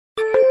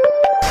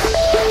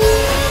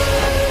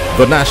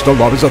The National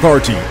Lotteries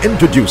Authority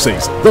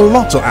introduces the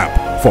Lotto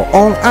app for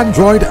all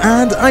Android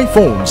and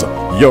iPhones.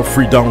 Your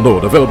free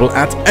download available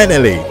at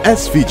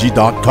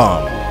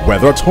NLA.svg.com.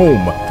 Whether at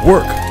home,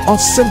 work, or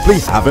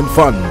simply having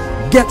fun,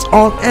 get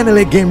all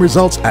NLA game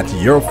results at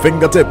your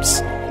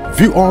fingertips.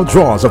 View all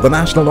draws of the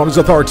National Lotteries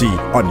Authority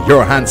on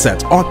your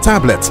handset or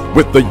tablet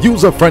with the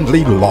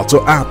user-friendly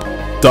Lotto app.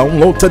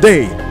 Download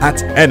today at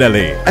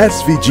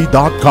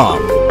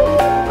NLA.svg.com.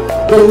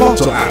 The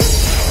Lotto app.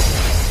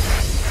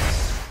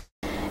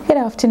 Good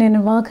afternoon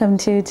and welcome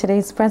to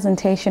today's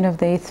presentation of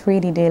the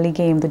 3D Daily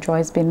Game. The draw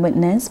has been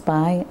witnessed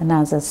by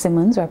Anaza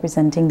Simmons,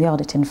 representing the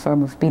auditing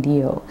firm of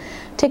BDO.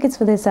 Tickets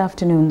for this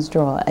afternoon's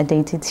draw are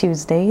dated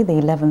Tuesday, the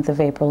 11th of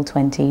April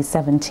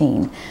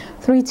 2017.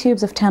 3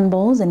 tubes of 10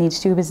 balls, and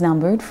each tube is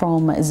numbered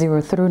from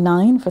 0 through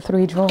 9 for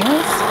 3 draws.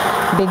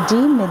 Big D,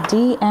 Mid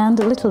D, and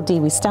Little D.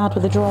 We start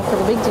with the draw for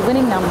the Big D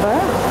winning number.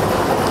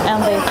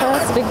 And the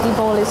first Big D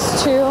ball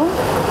is 2,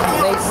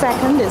 the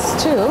second is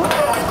 2,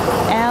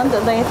 and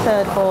the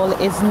third ball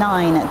is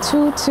 9.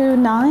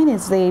 229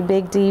 is the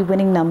Big D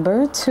winning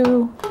number.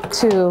 2,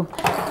 2,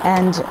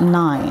 and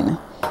 9.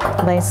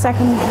 The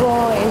second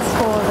draw is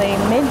for the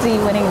Mid D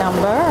winning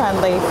number, and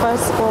the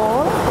first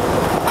ball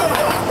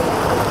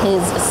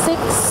is 6,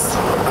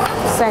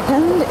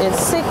 second is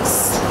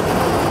 6,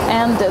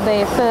 and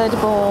the third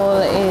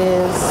ball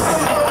is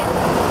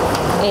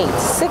 8.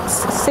 6,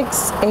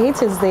 6,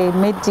 8 is the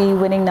Mid D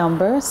winning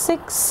number.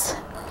 6,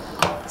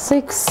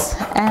 6,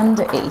 and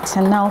 8.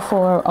 And now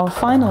for our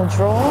final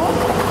draw,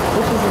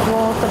 which is a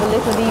draw for the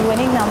Little D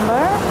winning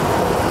number.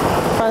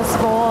 First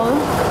ball,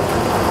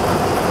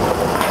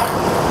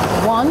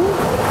 1,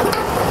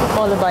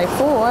 followed by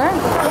 4,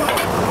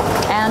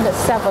 and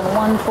 7.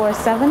 1, 4,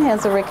 7.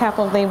 Here's a recap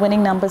of the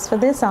winning numbers for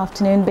this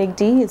afternoon. Big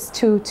D is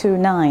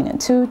 229.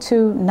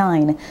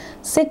 229.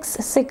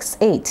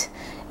 668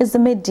 is the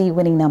Mid D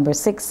winning number.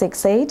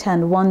 668,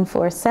 and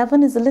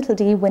 147 is the Little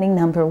D winning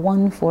number.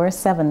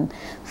 147.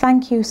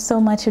 Thank you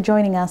so much for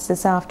joining us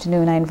this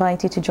afternoon. I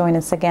invite you to join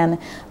us again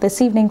this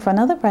evening for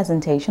another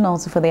presentation,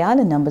 also for the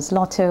Island Numbers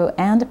Lotto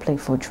and Play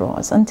for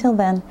Draws. Until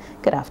then,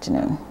 good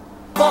afternoon.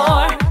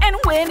 More and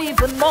win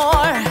even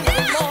more.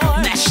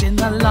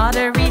 National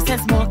Lotteries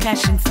has more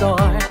cash in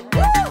store.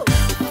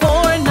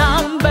 4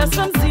 numbers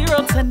from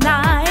 0 to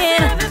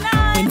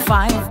 9. Win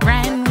 5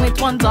 grand with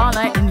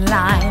 $1 in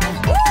line.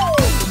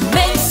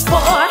 Mix 4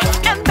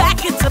 and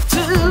back it up 2.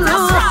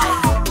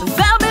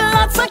 There'll be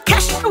lots of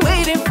cash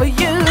waiting for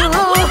you.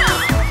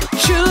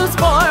 Choose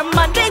for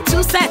Monday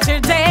to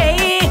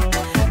Saturday.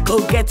 Go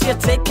get your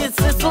tickets,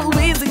 it's so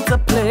easy to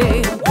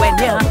play when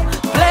you're